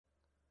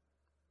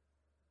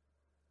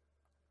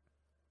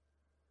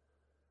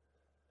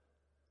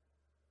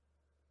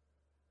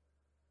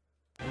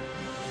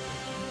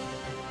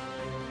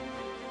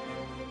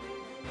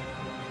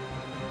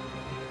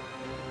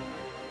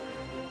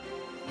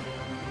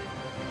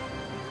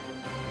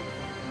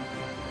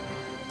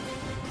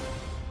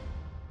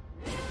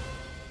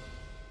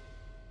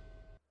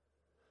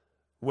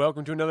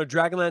Welcome to another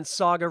Dragonlance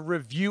Saga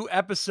review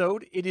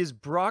episode. It is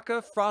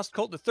Braka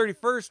Frostcult the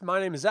 31st. My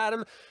name is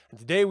Adam, and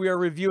today we are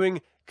reviewing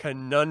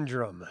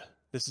Conundrum.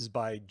 This is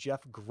by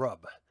Jeff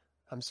Grubb.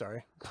 I'm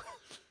sorry.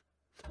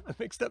 I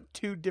mixed up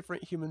two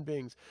different human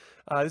beings.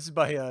 This is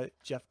by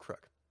Jeff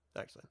Crook,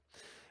 actually,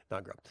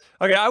 not Grubb.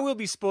 Okay, I will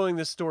be spoiling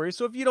this story,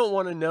 so if you don't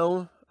want to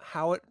know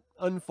how it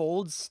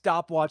unfolds,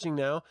 stop watching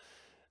now.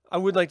 I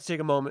would like to take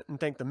a moment and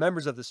thank the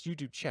members of this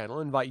YouTube channel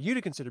and invite you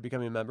to consider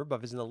becoming a member by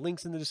visiting the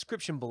links in the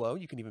description below.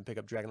 You can even pick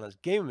up Dragonlance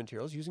gaming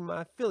materials using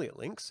my affiliate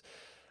links.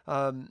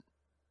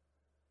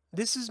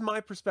 This is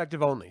my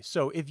perspective only,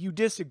 so if you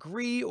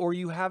disagree or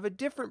you have a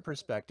different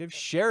perspective,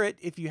 share it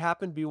if you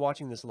happen to be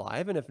watching this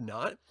live, and if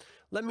not,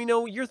 let me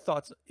know your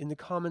thoughts in the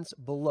comments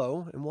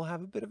below, and we'll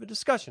have a bit of a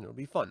discussion. It'll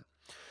be fun.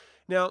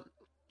 Now,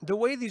 the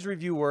way these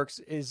review works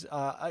is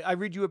I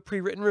read you a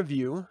pre-written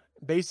review.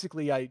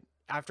 Basically,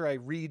 after I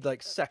read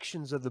like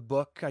sections of the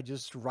book, I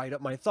just write up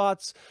my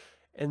thoughts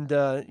and,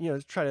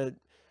 try to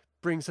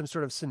bring some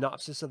sort of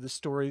synopsis of the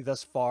story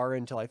thus far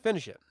until I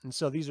finish it. And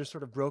so these are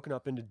sort of broken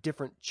up into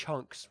different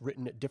chunks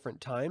written at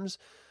different times.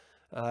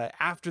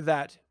 After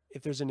that,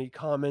 if there's any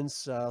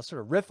comments, I'll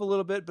sort of riff a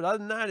little bit. But other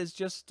than that, it's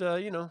just,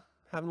 having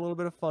a little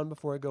bit of fun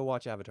before I go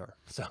watch Avatar.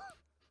 So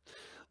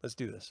let's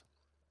do this.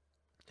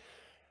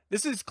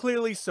 This is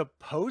clearly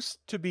supposed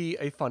to be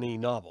a funny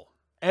novel.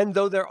 And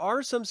though there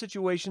are some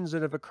situations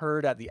that have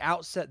occurred at the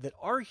outset that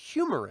are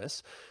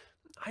humorous,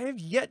 I have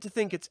yet to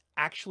think it's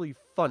actually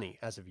funny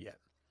as of yet.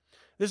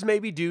 This may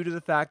be due to the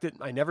fact that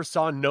I never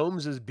saw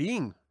gnomes as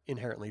being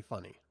inherently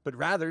funny, but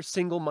rather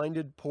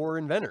single-minded poor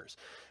inventors,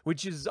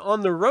 which is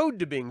on the road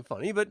to being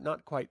funny, but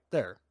not quite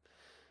there.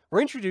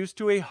 We're introduced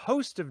to a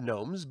host of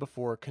gnomes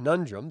before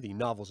Conundrum, the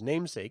novel's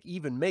namesake,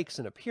 even makes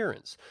an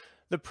appearance.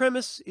 The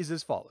premise is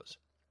as follows.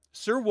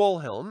 Sir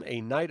Wolhelm,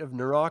 a knight of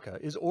Naraka,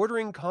 is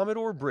ordering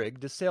Commodore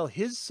Brigg to sail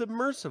his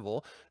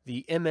submersible,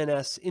 the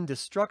MNS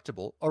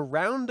Indestructible,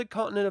 around the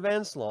continent of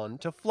Anslon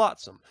to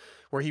Flotsam,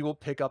 where he will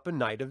pick up a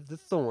knight of the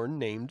Thorn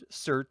named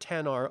Sir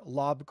Tanar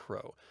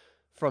Lobcrow.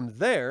 From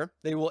there,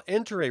 they will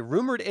enter a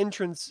rumored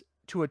entrance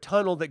to a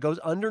tunnel that goes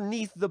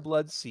underneath the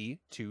Blood Sea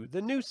to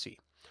the New Sea.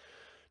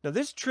 Now,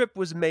 this trip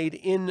was made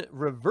in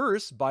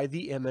reverse by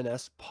the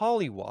MNS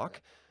Polywalk,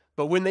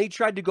 but when they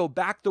tried to go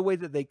back the way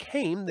that they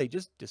came, they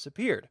just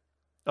disappeared.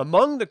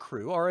 Among the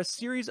crew are a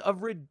series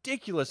of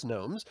ridiculous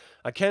gnomes,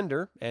 a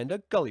kender, and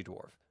a gully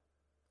dwarf.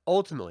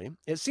 Ultimately,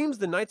 it seems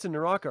the Knights of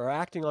Naraka are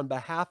acting on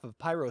behalf of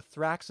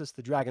Pyrothraxus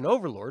the Dragon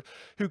Overlord,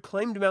 who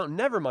claimed Mount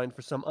Nevermind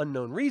for some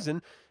unknown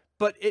reason,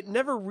 but it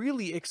never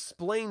really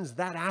explains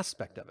that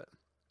aspect of it.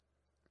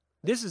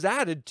 This is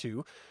added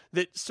to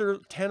that Sir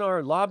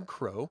Tanar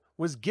Lobcrow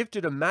was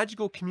gifted a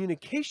magical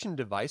communication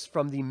device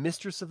from the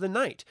Mistress of the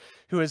Night,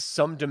 who has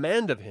some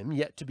demand of him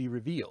yet to be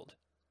revealed.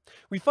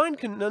 We find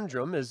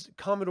Conundrum as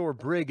Commodore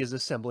Brigg is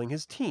assembling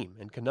his team,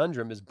 and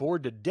Conundrum is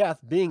bored to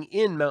death being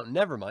in Mount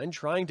Nevermind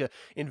trying to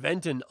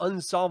invent an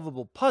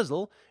unsolvable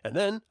puzzle and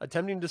then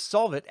attempting to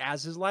solve it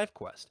as his life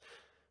quest.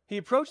 He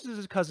approaches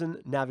his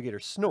cousin Navigator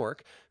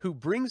Snork, who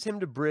brings him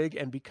to Brigg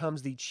and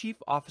becomes the chief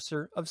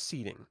officer of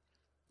Seeding.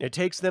 It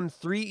takes them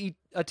 3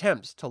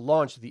 attempts to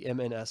launch the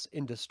MNS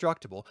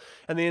Indestructible,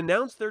 and they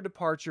announce their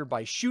departure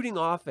by shooting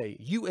off a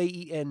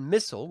UAEN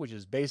missile, which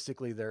is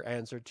basically their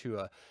answer to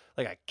a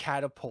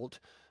catapult,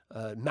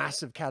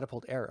 massive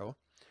catapult arrow,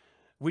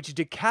 which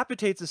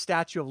decapitates a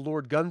statue of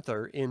Lord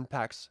Gunther in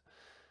Pax.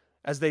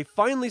 As they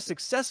finally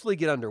successfully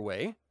get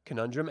underway,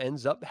 Conundrum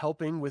ends up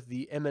helping with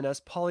the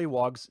MNS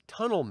Polywog's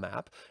tunnel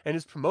map and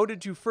is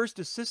promoted to first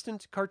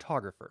assistant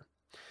cartographer.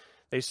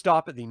 They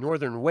stop at the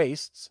northern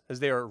wastes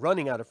as they are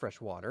running out of fresh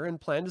water and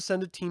plan to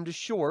send a team to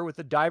shore with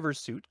a diver's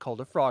suit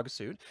called a frog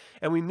suit,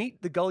 and we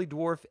meet the gully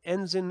dwarf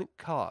Ensign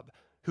Cobb,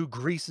 who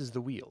greases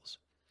the wheels.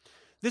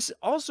 This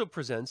also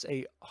presents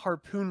a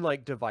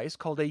harpoon-like device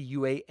called a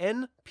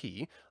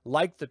UANP,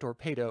 like the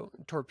torpedo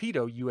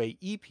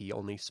UAEP,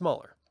 only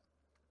smaller.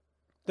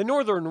 The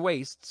northern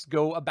wastes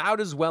go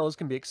about as well as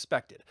can be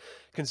expected,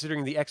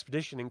 considering the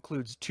expedition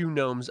includes 2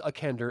 gnomes, a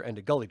kender, and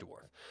a gully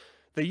dwarf.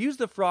 They use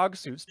the frog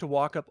suits to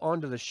walk up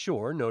onto the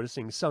shore,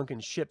 noticing sunken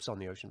ships on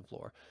the ocean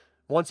floor.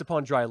 Once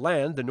upon dry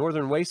land, the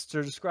northern wastes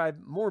are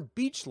described more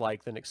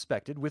beach-like than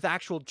expected, with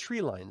actual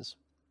tree lines.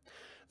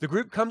 The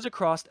group comes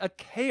across a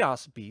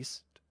chaos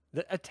beast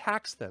that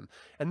attacks them,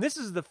 and this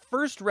is the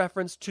first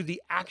reference to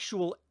the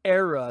actual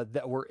era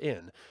that we're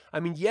in. I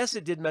mean, yes,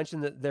 it did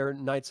mention that they're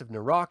Knights of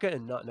Naraka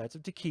and not Knights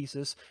of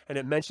Takhisis, and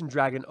it mentioned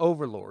Dragon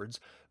Overlords,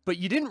 but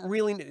you didn't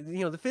really,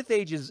 the Fifth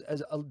Age is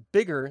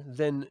bigger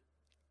than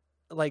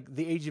like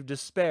the Age of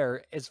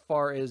Despair as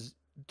far as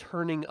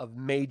turning of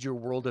major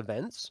world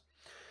events.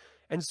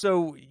 And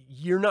so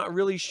you're not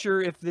really sure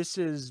if this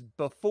is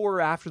before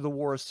or after the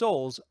War of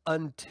Souls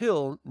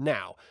until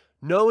now.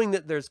 Knowing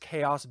that there's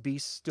Chaos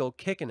Beasts still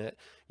kicking it,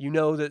 you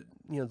know that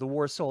the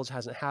War of Souls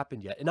hasn't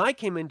happened yet. And I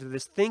came into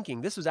this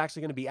thinking this was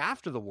actually going to be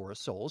after the War of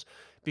Souls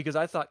because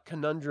I thought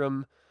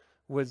Conundrum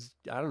was,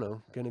 I don't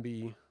know, going to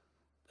be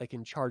like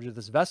in charge of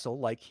this vessel,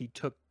 like he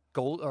took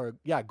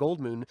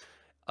Goldmoon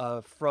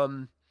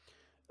from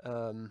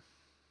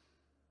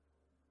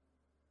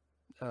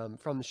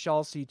from the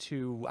Shalsea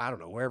to, I don't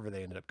know, wherever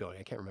they ended up going.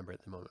 I can't remember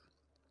at the moment.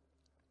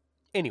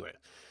 Anyway,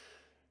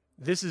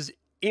 this is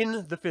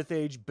in the Fifth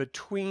Age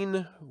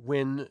between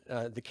when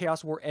the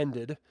Chaos War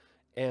ended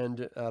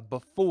and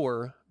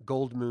before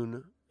Gold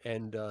Moon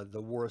and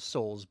the War of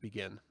Souls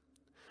begin.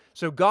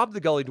 So Gob the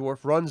Gully Dwarf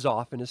runs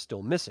off and is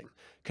still missing.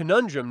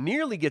 Conundrum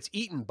nearly gets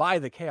eaten by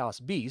the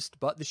Chaos Beast,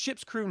 but the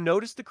ship's crew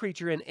noticed the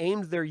creature and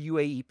aimed their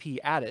UAEP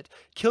at it,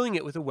 killing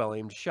it with a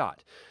well-aimed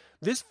shot.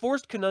 This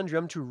forced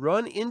Conundrum to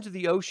run into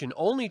the ocean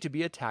only to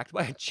be attacked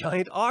by a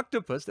giant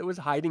octopus that was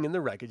hiding in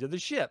the wreckage of the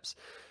ships.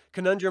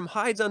 Conundrum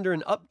hides under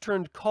an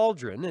upturned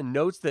cauldron and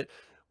notes that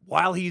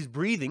while he's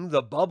breathing,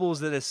 the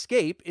bubbles that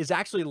escape is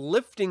actually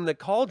lifting the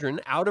cauldron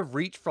out of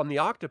reach from the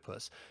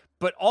octopus,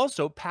 but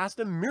also past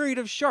a myriad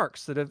of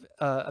sharks that have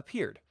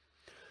appeared.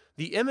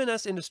 The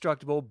M&S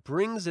Indestructible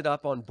brings it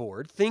up on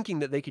board, thinking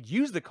that they could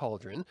use the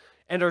cauldron,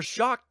 and are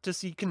shocked to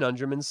see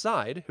Conundrum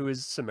inside, who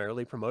is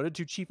summarily promoted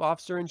to Chief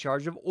Officer in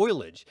charge of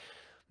oilage.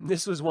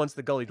 This was once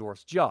the Gully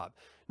Dwarf's job.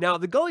 Now,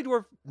 the Gully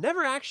Dwarf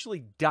never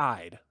actually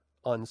died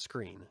on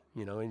screen,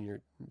 you know, in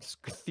your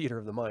theater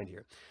of the mind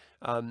here.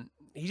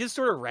 He just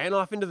sort of ran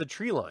off into the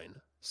tree line.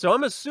 So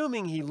I'm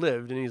assuming he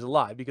lived and he's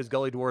alive, because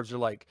Gully Dwarves are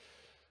like,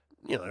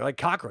 you know, they're like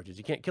cockroaches.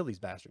 You can't kill these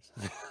bastards.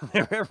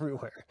 They're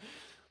everywhere.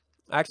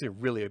 I actually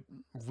really,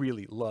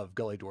 really love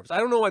Gully Dwarfs. I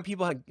don't know why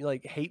people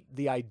like hate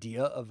the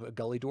idea of a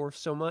Gully Dwarf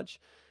so much.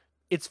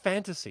 It's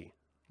fantasy.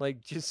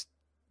 Like, just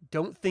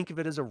don't think of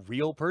it as a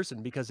real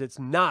person, because it's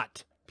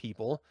not,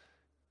 people.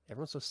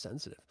 Everyone's so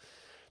sensitive.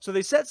 So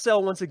they set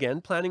sail once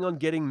again, planning on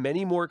getting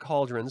many more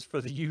cauldrons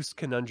for the use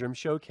Conundrum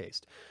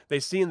showcased. They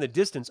see in the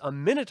distance a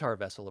Minotaur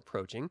vessel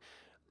approaching,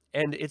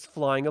 and it's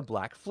flying a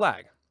black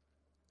flag.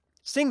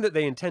 Seeing that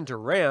they intend to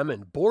ram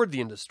and board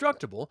the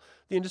Indestructible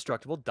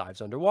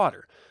dives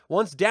underwater.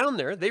 Once down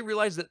there, they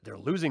realize that they're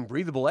losing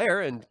breathable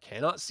air and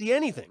cannot see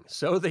anything,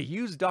 so they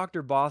use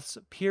Dr. Both's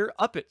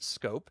peer-up-it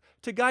scope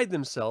to guide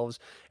themselves,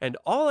 and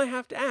all I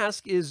have to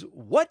ask is,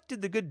 what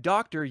did the good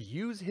doctor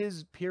use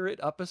his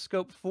peer-it-up-a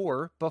scope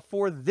for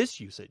before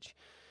this usage?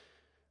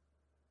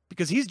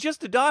 Because he's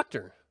just a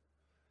doctor.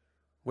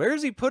 Where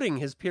is he putting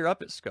his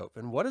peer-up-it scope,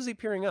 and what is he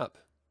peering up?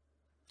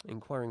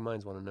 Inquiring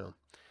minds want to know.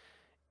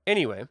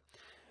 Anyway,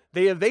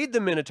 they evade the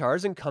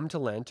Minotaurs and come to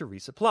land to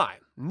resupply.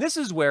 And this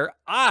is where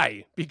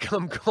I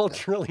become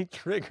culturally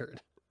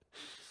triggered.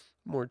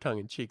 More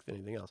tongue-in-cheek than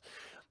anything else.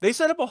 They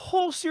set up a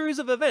whole series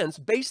of events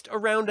based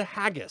around a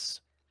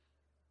haggis.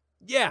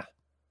 Yeah,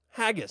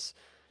 haggis.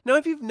 Now,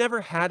 if you've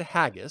never had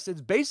haggis, it's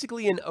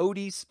basically an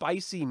oaty,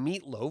 spicy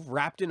meatloaf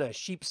wrapped in a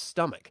sheep's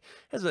stomach.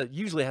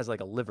 Usually has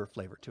like a liver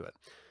flavor to it.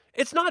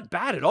 It's not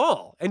bad at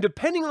all, and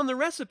depending on the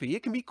recipe,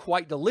 it can be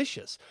quite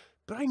delicious.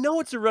 But I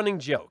know it's a running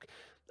joke.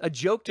 A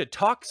joke to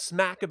talk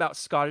smack about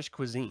Scottish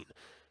cuisine.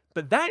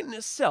 But that in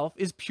itself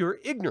is pure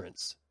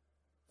ignorance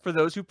for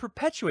those who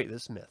perpetuate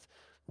this myth.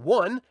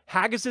 1,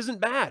 haggis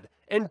isn't bad.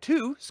 And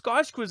 2,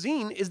 Scottish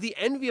cuisine is the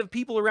envy of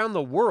people around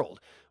the world.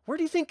 Where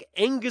do you think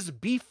Angus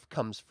beef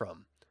comes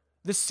from?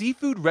 The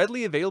seafood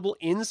readily available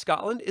in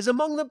Scotland is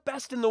among the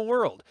best in the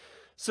world.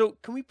 So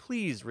can we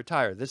please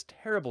retire this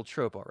terrible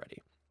trope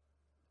already?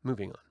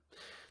 Moving on.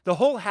 The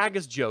whole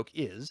haggis joke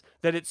is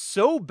that it's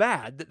so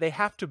bad that they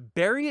have to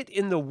bury it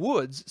in the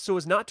woods so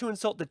as not to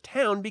insult the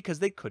town because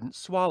they couldn't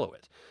swallow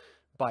it.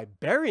 By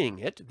burying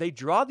it, they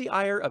draw the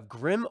ire of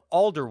Grim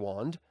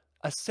Alderwand,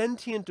 a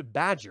sentient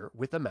badger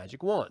with a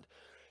magic wand.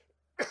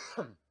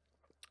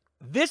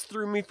 This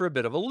threw me for a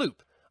bit of a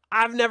loop.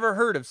 I've never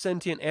heard of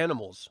sentient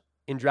animals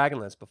in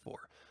Dragonlance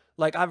before.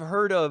 Like, I've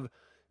heard of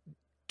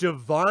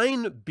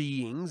divine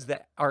beings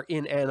that are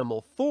in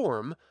animal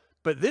form,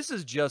 but this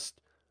is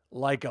just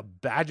like a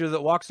badger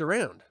that walks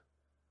around.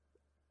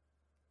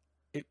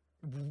 It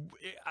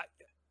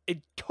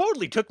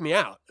totally took me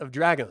out of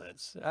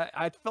Dragonlance.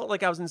 I felt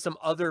like I was in some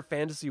other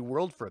fantasy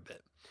world for a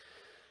bit.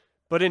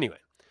 But anyway,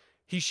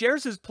 he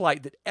shares his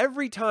plight that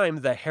every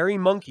time the hairy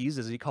monkeys,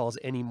 as he calls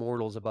any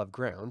mortals above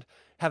ground,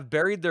 have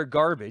buried their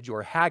garbage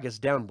or haggis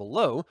down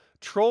below,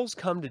 trolls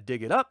come to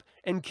dig it up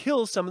and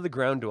kill some of the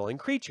ground-dwelling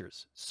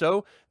creatures.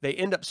 So they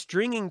end up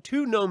stringing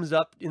 2 gnomes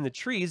up in the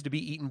trees to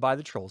be eaten by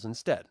the trolls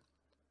instead.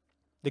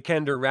 The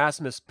Kender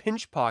Rasmus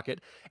Pinchpocket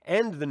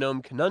and the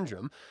gnome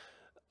Conundrum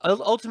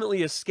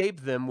ultimately rescue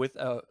them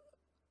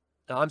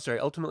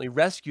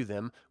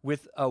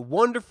with a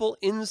wonderful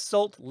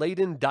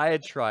insult-laden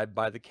diatribe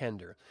by the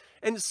Kender.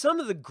 And some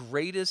of the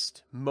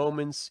greatest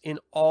moments in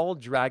all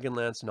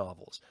Dragonlance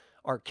novels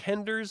are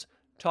Kenders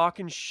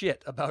talking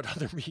shit about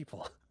other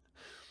people.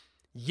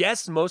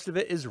 Yes, most of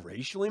it is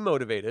racially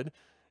motivated,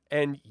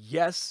 and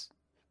yes,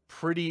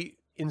 pretty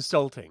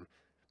insulting.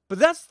 But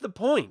that's the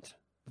point.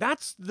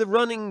 That's the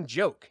running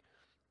joke.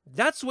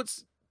 That's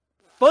what's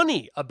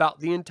funny about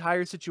the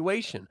entire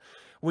situation.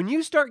 When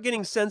you start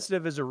getting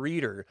sensitive as a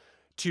reader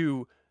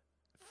to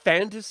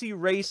fantasy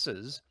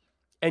races,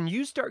 and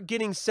you start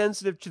getting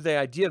sensitive to the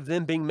idea of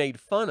them being made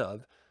fun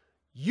of,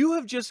 you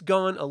have just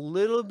gone a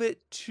little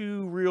bit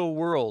too real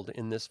world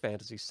in this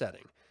fantasy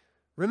setting.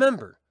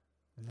 Remember,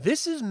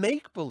 this is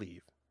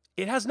make-believe.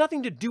 It has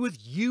nothing to do with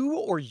you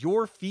or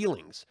your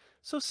feelings.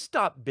 So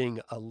stop being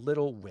a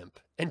little wimp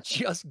and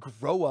just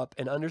grow up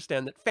and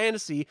understand that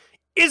fantasy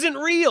isn't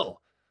real.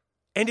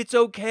 And it's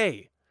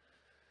okay.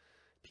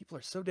 People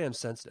are so damn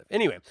sensitive.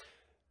 Anyway,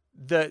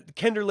 the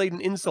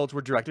Kender-laden insults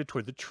were directed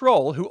toward the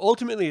troll, who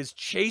ultimately is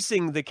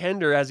chasing the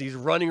Kender as he's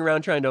running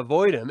around trying to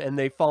avoid him, and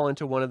they fall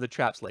into one of the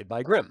traps laid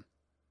by Grimm.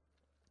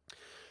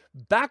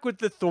 Back with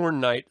the Thorn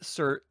Knight,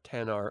 Sir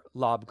Tanar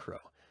Lobcrow.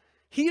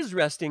 He is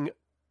resting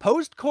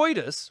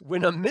post-coitus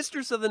when a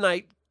Mistress of the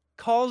Night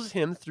calls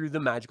him through the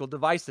magical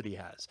device that he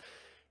has.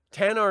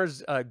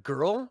 Tanar's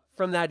girl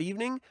from that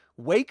evening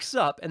wakes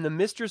up, and the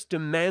mistress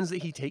demands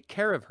that he take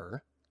care of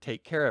her.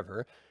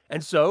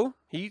 And so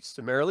he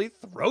summarily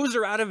throws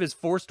her out of his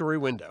 4-story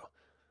window.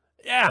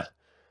 Yeah.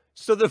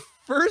 So the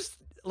first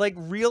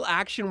real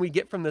action we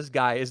get from this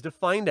guy is to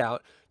find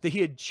out that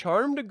he had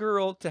charmed a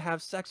girl to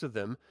have sex with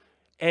him.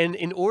 And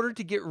in order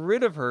to get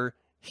rid of her,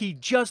 he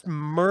just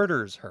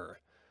murders her.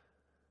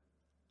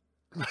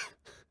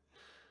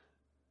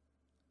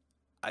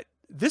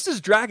 This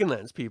is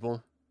Dragonlance,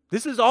 people.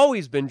 This has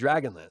always been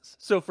Dragonlance.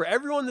 So for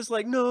everyone that's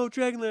like, no,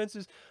 Dragonlance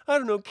is, I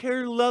don't know,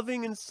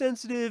 care-loving and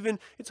sensitive and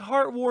it's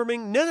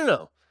heartwarming.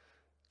 No.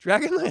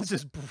 Dragonlance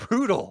is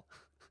brutal.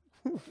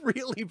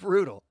 Really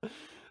brutal.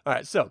 All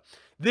right, so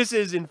this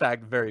is, in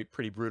fact,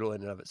 pretty brutal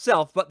in and of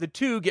itself, but the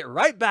two get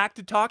right back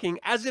to talking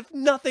as if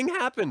nothing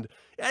happened.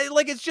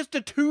 Like it's just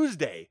a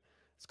Tuesday.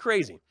 It's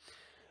crazy.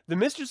 The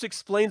mistress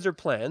explains her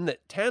plan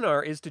that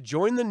Tanar is to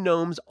join the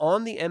gnomes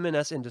on the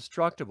MNS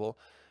Indestructible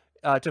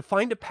to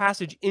find a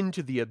passage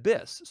into the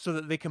abyss so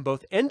that they can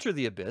both enter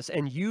the abyss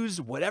and use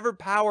whatever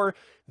power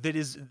that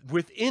is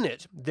within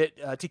it that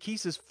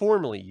Takhisis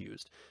formerly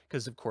used.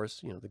 Because, of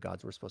course, the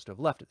gods were supposed to have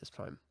left at this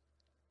time.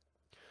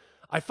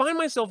 I find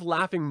myself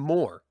laughing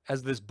more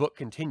as this book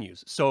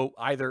continues, so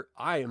either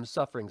I am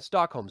suffering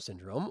Stockholm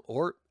Syndrome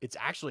or it's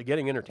actually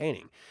getting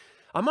entertaining.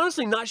 I'm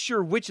honestly not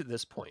sure which at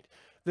this point.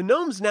 The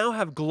gnomes now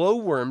have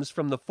glowworms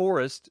from the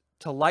forest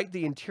to light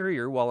the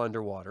interior while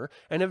underwater,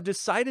 and have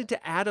decided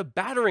to add a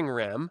battering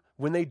ram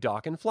when they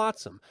dock in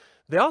Flotsam.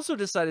 They also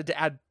decided to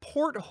add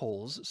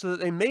portholes so that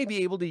they may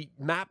be able to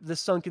map the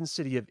sunken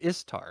city of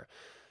Istar.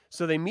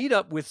 So they meet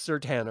up with Sir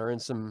Tanar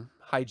and some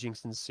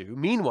hijinks ensue.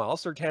 Meanwhile,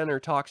 Sir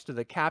Tanar talks to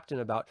the captain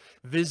about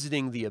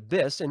visiting the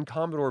abyss, and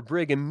Commodore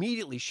Brigg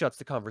immediately shuts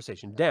the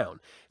conversation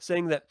down,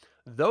 saying that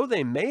though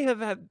they may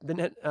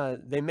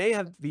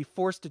be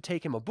forced to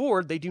take him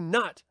aboard, they do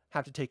not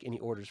have to take any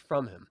orders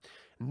from him.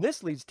 And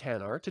this leads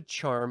Tanar to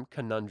charm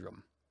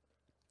Conundrum.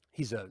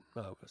 He's a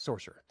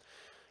sorcerer.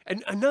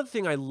 And another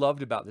thing I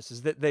loved about this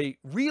is that they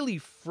really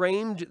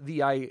framed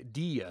the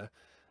idea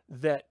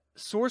that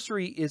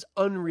sorcery is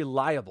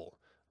unreliable.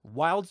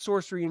 Wild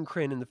sorcery in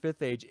Krynn in the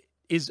 5th Age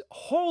is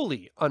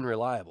wholly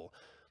unreliable.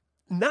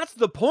 And that's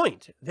the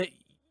point, that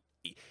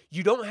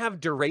you don't have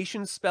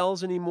duration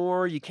spells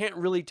anymore. You can't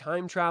really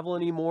time travel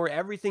anymore.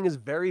 Everything is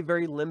very,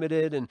 very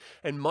limited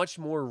and much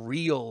more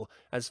real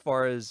as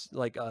far as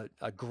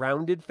a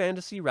grounded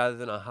fantasy rather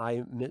than a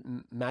high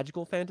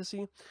magical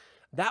fantasy.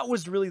 That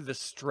was really the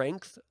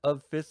strength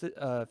of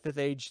Fifth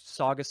Age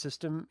saga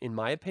system, in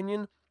my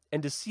opinion.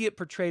 And to see it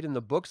portrayed in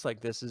the books like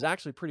this is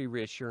actually pretty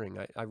reassuring.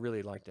 I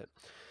really liked it.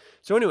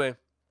 So anyway,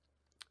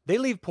 they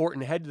leave port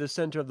and head to the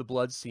center of the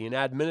Blood Sea and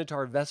add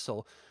Minotaur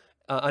vessel.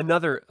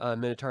 Another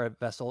Minotaur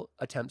vessel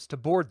attempts to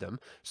board them.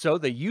 So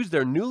they use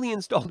their newly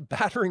installed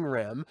battering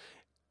ram,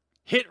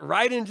 hit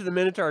right into the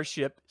Minotaur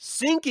ship,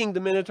 sinking the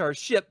Minotaur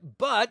ship,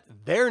 but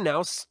they're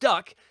now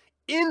stuck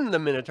in the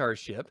Minotaur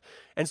ship.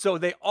 And so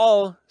they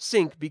all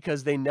sink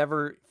because they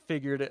never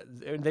came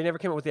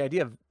up with the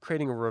idea of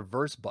creating a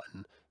reverse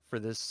button for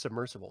this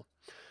submersible.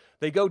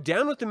 They go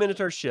down with the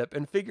Minotaur ship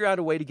and figure out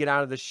a way to get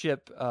out of the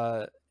ship,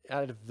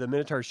 out of the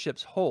Minotaur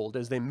ship's hold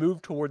as they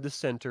move toward the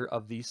center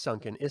of the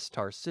sunken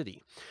Istar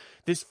city.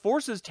 This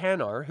forces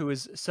Tanar, who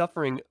is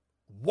suffering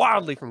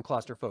wildly from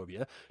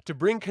claustrophobia, to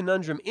bring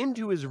Conundrum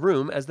into his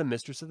room as the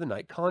Mistress of the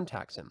Night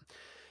contacts him.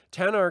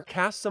 Tanar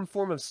casts some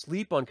form of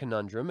sleep on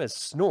Conundrum as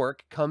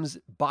Snork comes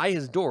by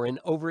his door and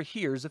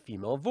overhears a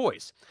female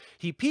voice.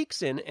 He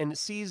peeks in and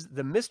sees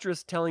the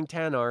mistress telling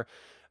Tanar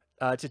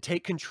to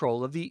take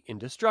control of the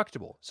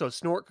Indestructible. So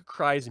Snork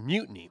cries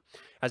mutiny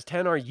as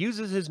Tanar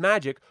uses his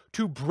magic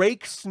to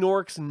break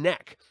Snork's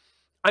neck.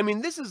 I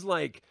mean, this is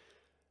like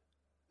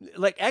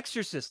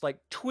Exorcist,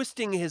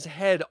 twisting his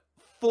head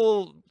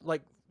full,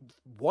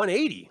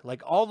 180,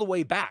 all the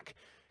way back.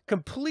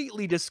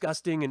 Completely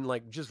disgusting and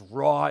just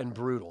raw and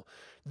brutal.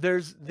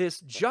 There's this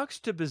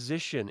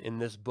juxtaposition in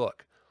this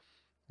book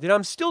that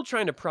I'm still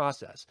trying to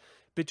process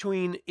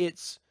between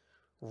its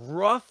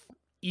rough,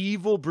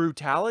 evil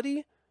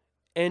brutality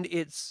and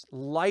its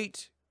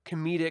light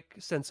comedic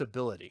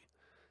sensibility.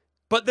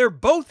 But they're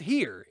both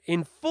here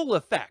in full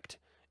effect,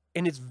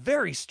 and it's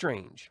very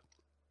strange.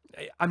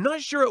 I'm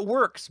not sure it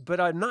works, but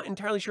I'm not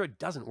entirely sure it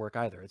doesn't work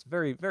either. It's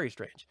very, very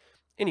strange.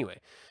 Anyway,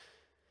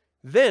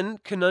 then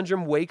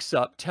Conundrum wakes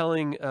up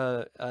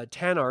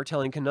Tanar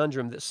telling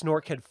Conundrum that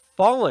Snork had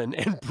fallen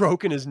and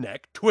broken his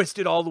neck,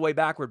 twisted all the way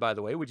backward, by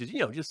the way, which is,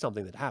 just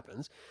something that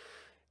happens.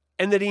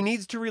 and that he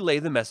needs to relay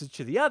the message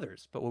to the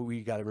others. But what we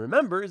got to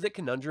remember is that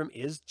Conundrum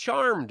is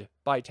charmed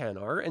by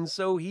Tannar, and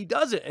so he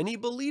does it, and he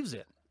believes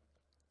it.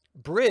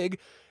 Brig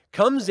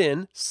comes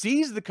in,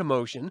 sees the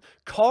commotion,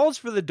 calls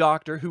for the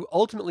doctor, who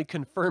ultimately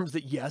confirms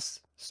that yes,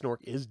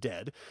 Snork is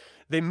dead.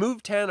 They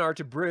move Tannar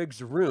to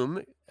Brig's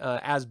room,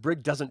 as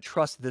Brig doesn't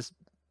trust this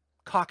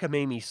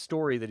cockamamie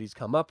story that he's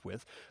come up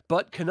with,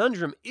 but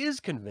Conundrum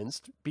is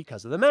convinced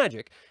because of the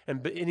magic,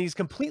 and he's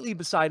completely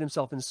beside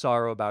himself in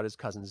sorrow about his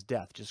cousin's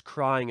death, just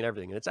crying and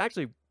everything, and it's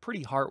actually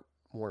pretty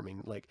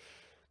heartwarming. Like,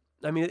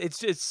 I mean,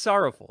 it's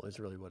sorrowful is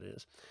really what it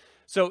is.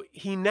 So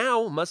he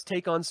now must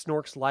take on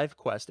Snork's life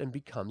quest and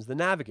becomes the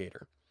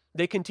navigator.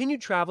 They continue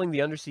traveling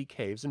the undersea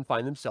caves and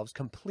find themselves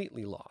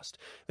completely lost.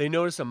 They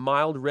notice a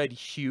mild red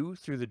hue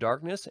through the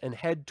darkness and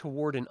head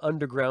toward an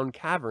underground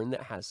cavern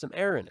that has some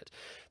air in it.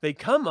 They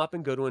come up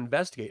and go to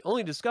investigate,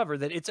 only to discover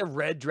that it's a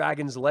red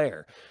dragon's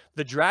lair.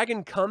 The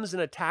dragon comes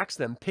and attacks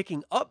them,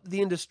 picking up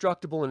the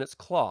indestructible in its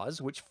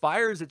claws, which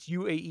fires its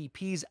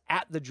UAEPs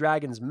at the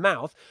dragon's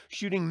mouth,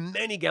 shooting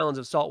many gallons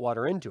of salt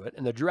water into it,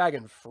 and the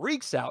dragon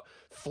freaks out,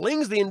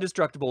 flings the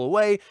indestructible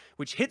away,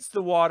 which hits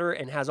the water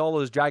and has all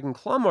those dragon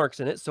claw marks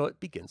in it, so it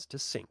begins to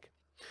sink.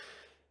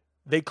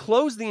 They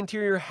close the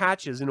interior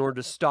hatches in order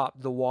to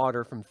stop the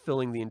water from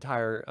filling the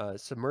entire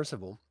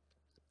submersible,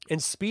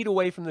 and speed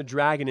away from the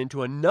dragon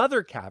into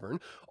another cavern,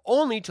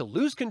 only to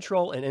lose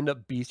control and end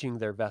up beaching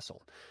their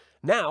vessel.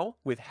 Now,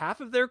 with half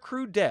of their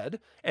crew dead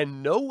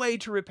and no way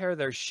to repair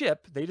their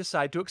ship, they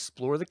decide to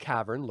explore the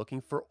cavern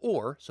looking for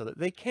ore so that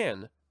they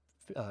can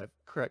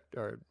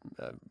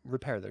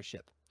repair their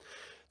ship.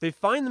 They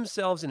find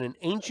themselves in an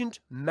ancient,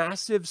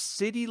 massive,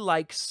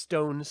 city-like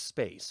stone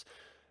space,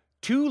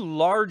 too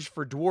large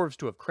for dwarves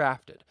to have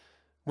crafted,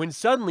 when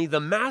suddenly the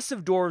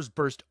massive doors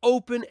burst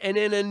open and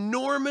an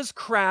enormous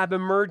crab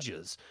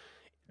emerges.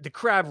 The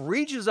crab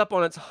reaches up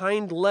on its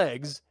hind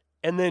legs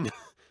and then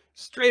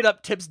straight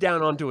up tips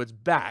down onto its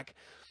back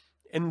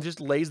and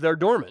just lays there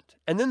dormant.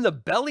 And then the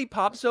belly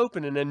pops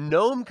open and a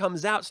gnome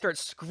comes out,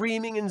 starts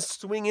screaming and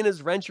swinging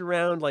his wrench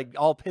around, like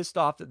all pissed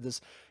off that this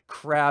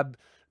crab,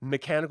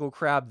 mechanical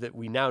crab that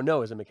we now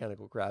know is a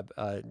mechanical crab,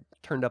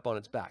 turned up on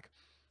its back.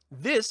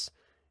 This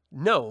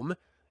gnome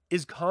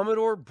is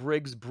Commodore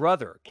Briggs'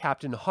 brother,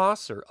 Captain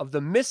Hosser of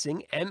the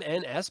missing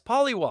MNS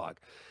Pollywog.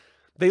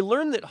 They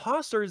learn that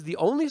Hosser is the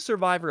only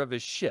survivor of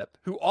his ship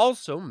who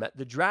also met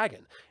the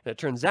dragon. And it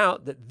turns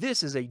out that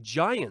this is a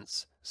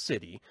giant's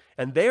city,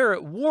 and they are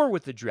at war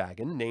with the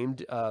dragon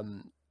named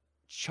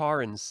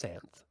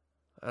Charinsanth.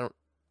 I don't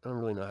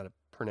really know how to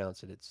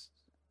pronounce it. It's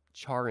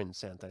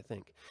Charinsanth, I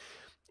think.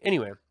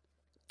 Anyway,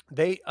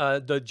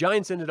 the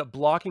giants ended up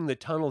blocking the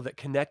tunnel that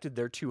connected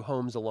their two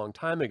homes a long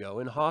time ago,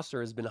 and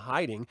Hosser has been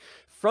hiding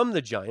from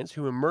the giants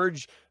who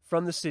emerge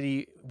from the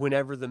city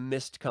whenever the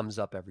mist comes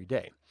up every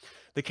day.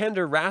 The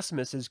Kender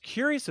Rasmus is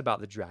curious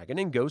about the dragon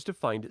and goes to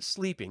find it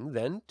sleeping,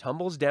 then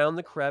tumbles down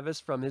the crevice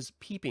from his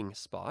peeping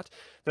spot.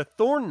 The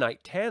Thorn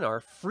Knight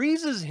Tannar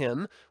freezes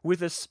him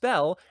with a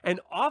spell and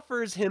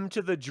offers him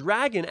to the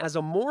dragon as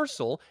a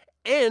morsel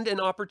and an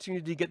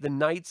opportunity to get the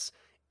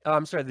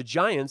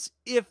giants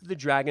if the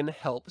dragon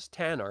helps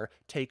Tannar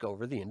take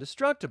over the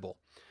indestructible.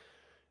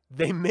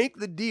 They make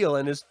the deal,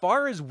 and as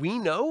far as we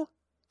know,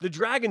 the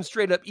dragon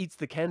straight up eats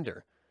the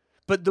Kender.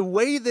 But the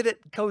way that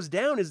it goes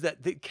down is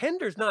that the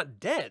Kender's not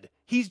dead.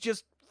 He's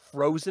just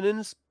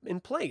frozen in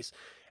place.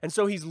 And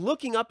so he's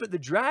looking up at the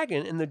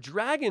dragon, and the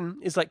dragon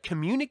is like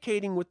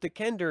communicating with the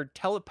Kender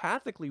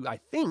telepathically, I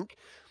think.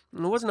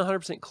 And it wasn't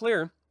 100%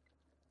 clear.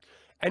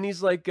 And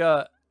he's like,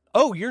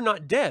 oh, you're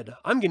not dead.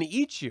 I'm going to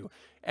eat you.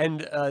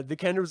 And the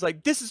Kender was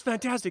like, this is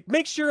fantastic.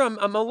 Make sure I'm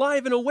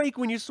alive and awake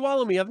when you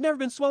swallow me. I've never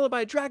been swallowed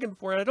by a dragon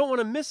before, and I don't want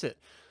to miss it.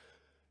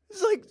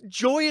 It's like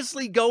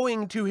joyously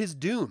going to his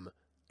doom.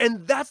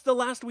 And that's the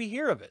last we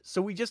hear of it.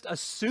 So we just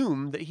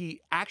assume that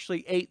he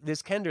actually ate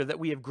this Kender that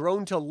we have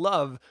grown to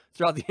love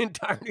throughout the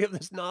entirety of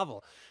this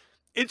novel.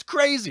 It's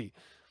crazy.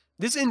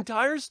 This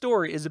entire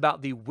story is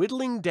about the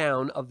whittling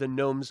down of the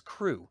gnome's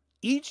crew.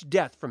 Each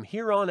death from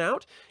here on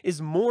out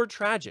is more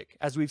tragic,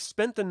 as we've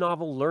spent the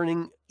novel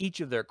learning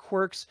each of their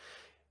quirks.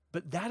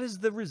 But that is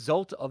the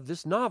result of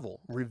this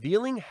novel,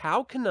 revealing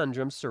how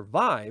Conundrum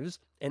survives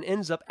and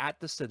ends up at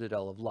the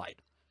Citadel of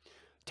Light.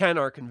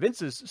 Tannar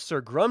convinces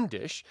Sir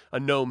Grumdish, a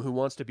gnome who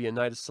wants to be a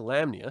knight of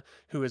Solamnia,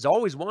 who has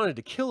always wanted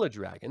to kill a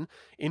dragon,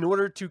 in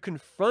order to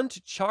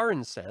confront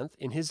Charinsanth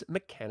in his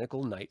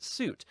mechanical knight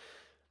suit.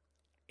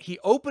 He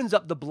opens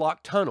up the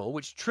blocked tunnel,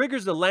 which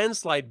triggers a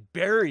landslide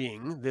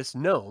burying this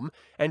gnome,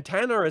 and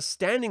Tannar is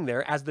standing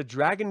there as the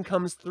dragon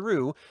comes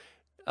through,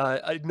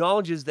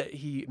 acknowledges that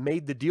he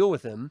made the deal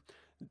with him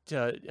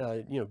to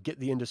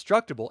get the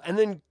indestructible, and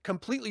then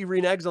completely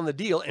reneges on the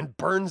deal and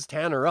burns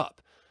Tannar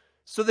up.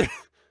 So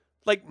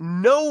like,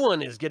 no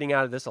one is getting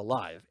out of this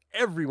alive.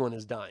 Everyone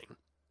is dying.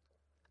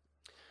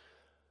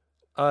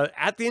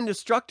 At the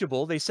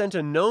indestructible, they sent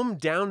a gnome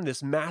down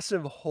this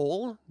massive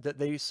hole that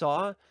they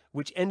saw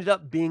which ended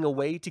up being a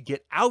way to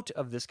get out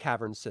of this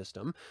cavern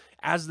system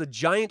as the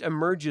giant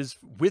emerges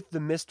with the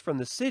mist from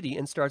the city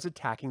and starts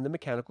attacking the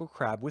mechanical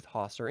crab with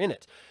Hauser in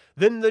it.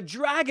 Then the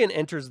dragon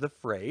enters the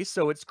fray,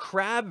 so it's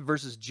crab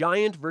versus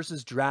giant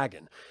versus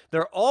dragon.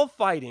 They're all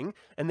fighting,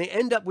 and they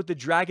end up with the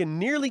dragon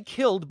nearly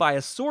killed by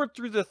a sword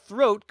through the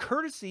throat,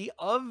 courtesy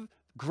of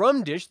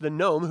Grumdish, the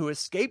gnome who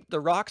escaped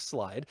the rock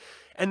slide,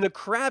 and the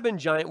crab and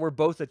giant were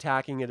both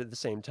attacking it at the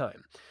same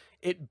time.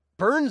 It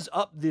burns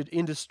up the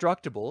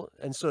indestructible,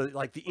 and so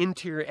like the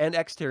interior and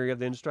exterior of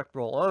the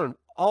indestructible are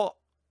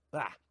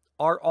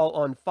all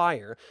on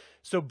fire.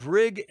 So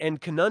Brig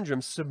and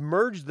Conundrum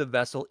submerge the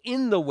vessel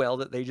in the well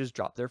that they just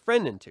dropped their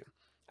friend into.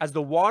 As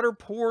the water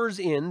pours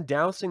in,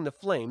 dousing the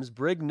flames,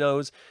 Brig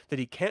knows that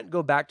he can't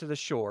go back to the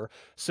shore,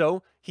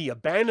 so he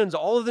abandons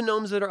all of the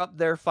gnomes that are up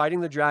there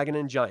fighting the dragon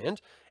and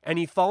giant, and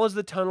he follows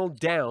the tunnel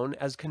down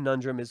as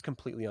Conundrum is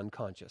completely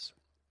unconscious.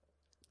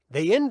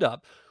 They end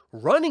up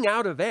running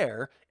out of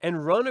air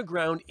and run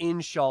aground in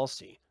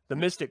Shalsea. The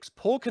mystics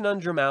pull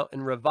Conundrum out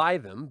and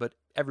revive him, but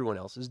everyone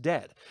else is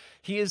dead.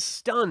 He is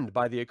stunned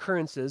by the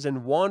occurrences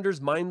and wanders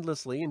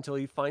mindlessly until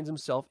he finds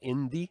himself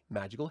in the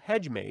magical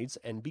hedge maze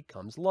and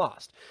becomes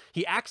lost.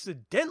 He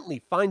accidentally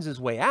finds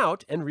his way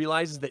out and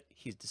realizes that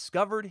he's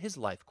discovered his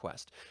life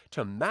quest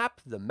to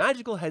map the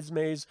magical hedge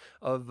maze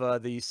of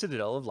the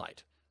Citadel of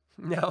Light.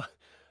 Now,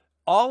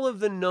 all of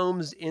the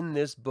gnomes in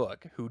this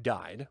book who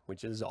died,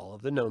 which is all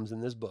of the gnomes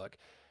in this book,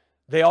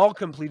 they all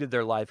completed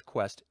their life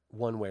quest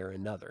one way or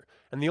another.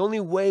 And the only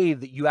way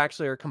that you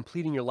actually are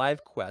completing your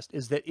life quest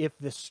is that if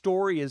the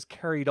story is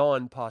carried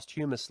on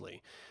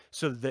posthumously,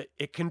 so that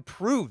it can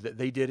prove that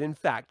they did in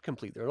fact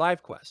complete their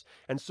life quest.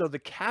 And so the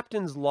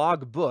captain's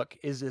log book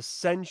is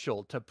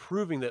essential to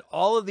proving that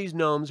all of these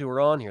gnomes who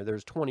are on here,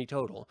 there's 20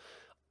 total,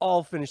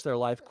 all finished their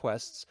life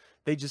quests.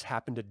 They just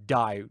happened to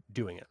die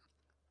doing it.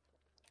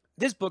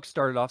 This book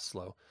started off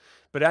slow,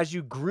 but as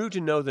you grew to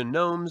know the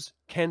gnomes,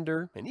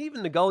 Kender, and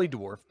even the Gully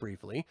Dwarf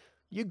briefly,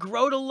 you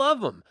grow to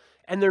love them,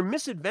 and their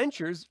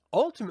misadventures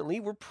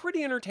ultimately were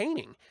pretty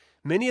entertaining.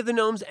 Many of the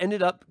gnomes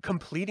ended up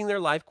completing their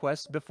life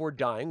quests before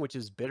dying, which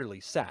is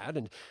bitterly sad,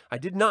 and I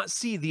did not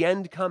see the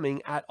end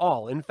coming at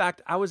all. In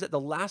fact, I was at the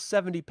last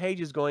 70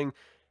 pages going,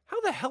 how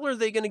the hell are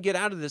they going to get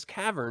out of this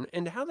cavern,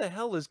 and how the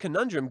hell is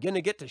Conundrum going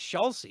to get to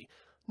Shalsea?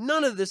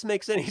 None of this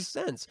makes any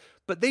sense,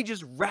 but they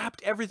just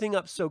wrapped everything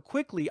up so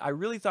quickly. I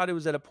really thought it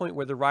was at a point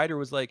where the writer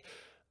was like,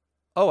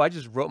 oh, I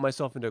just wrote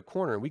myself into a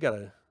corner and we got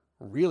to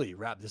really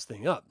wrap this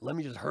thing up. Let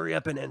me just hurry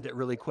up and end it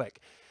really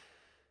quick.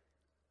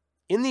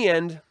 In the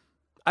end,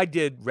 I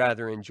did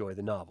rather enjoy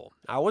the novel.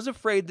 I was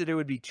afraid that it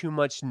would be too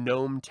much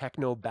gnome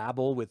techno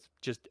babble with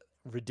just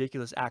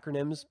ridiculous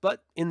acronyms,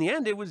 but in the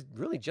end, it was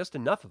really just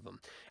enough of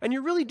them. And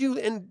you really do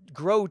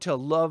grow to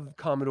love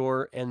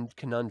Commodore and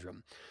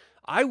Conundrum.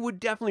 I would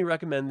definitely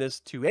recommend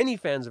this to any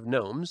fans of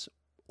gnomes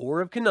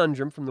or of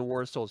Conundrum from the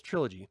War of Souls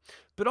trilogy.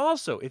 But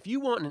also, if you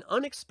want an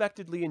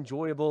unexpectedly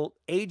enjoyable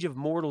Age of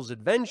Mortals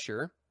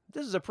adventure,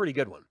 this is a pretty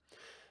good one.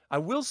 I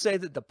will say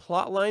that the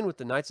plotline with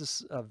the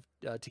Knights of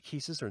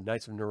Takhisis or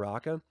Knights of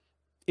Naraka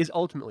is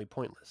ultimately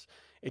pointless.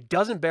 It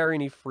doesn't bear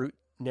any fruit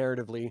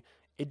narratively.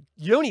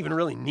 You don't even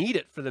really need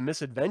it for the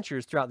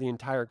misadventures throughout the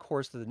entire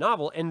course of the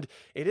novel, and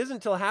it isn't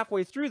until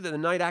halfway through that the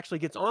knight actually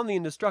gets on the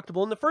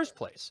Indestructible in the first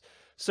place.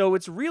 So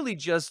it's really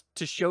just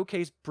to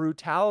showcase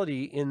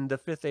brutality in the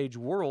Fifth Age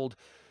world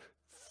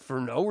for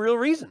no real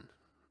reason.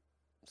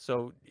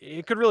 So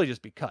it could really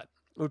just be cut.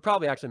 It would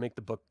probably actually make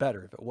the book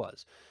better if it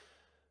was.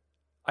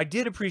 I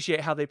did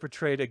appreciate how they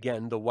portrayed,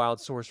 again, the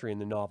wild sorcery in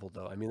the novel,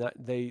 though. I mean,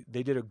 they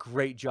did a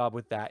great job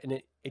with that, and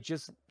it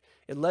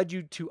led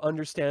you to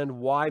understand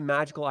why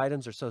magical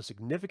items are so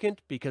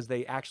significant, because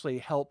they actually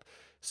help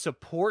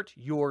support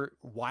your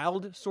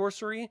wild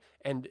sorcery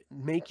and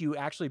make you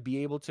actually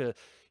be able to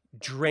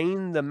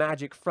drain the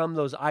magic from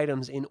those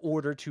items in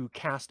order to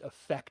cast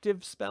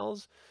effective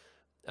spells.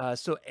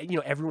 So,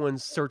 everyone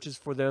searches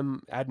for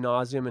them ad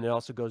nauseum, and it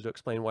also goes to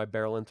explain why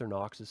Barrel-Inther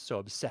Nox is so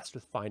obsessed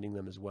with finding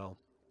them as well.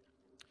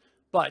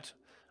 But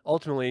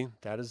ultimately,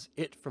 that is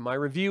it for my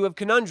review of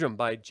Conundrum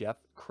by Jeff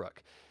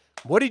Crook.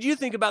 What did you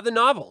think about the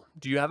novel?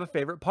 Do you have a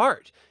favorite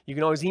part? You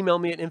can always email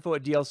me at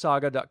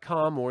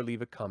info@dlsaga.com or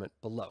leave a comment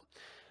below.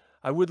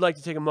 I would like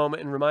to take a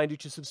moment and remind you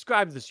to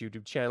subscribe to this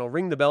YouTube channel,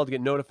 ring the bell to get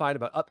notified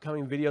about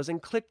upcoming videos,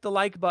 and click the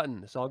like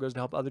button. This all goes to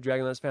help other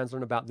Dragonlance fans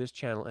learn about this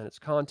channel and its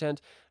content.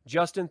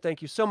 Justin,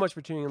 thank you so much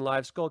for tuning in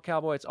live. Skull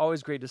Cowboy, it's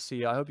always great to see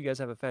you. I hope you guys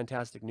have a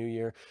fantastic new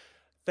year.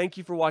 Thank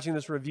you for watching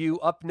this review.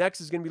 Up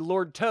next is going to be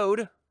Lord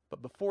Toad,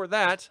 but before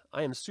that,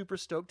 I am super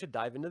stoked to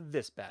dive into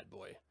this bad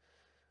boy.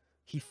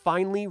 He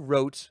finally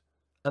wrote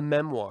a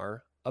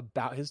memoir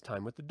about his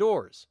time with the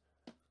Doors.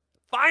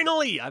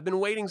 Finally! I've been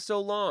waiting so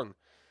long.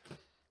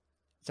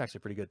 It's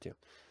actually pretty good, too.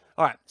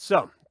 All right,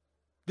 so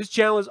this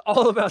channel is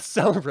all about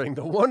celebrating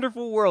the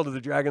wonderful world of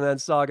the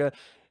Dragonlance Saga,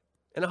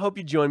 and I hope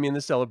you join me in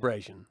the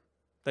celebration.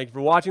 Thank you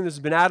for watching. This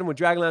has been Adam with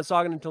Dragonlance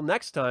Saga, and until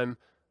next time,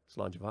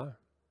 Slanjavar.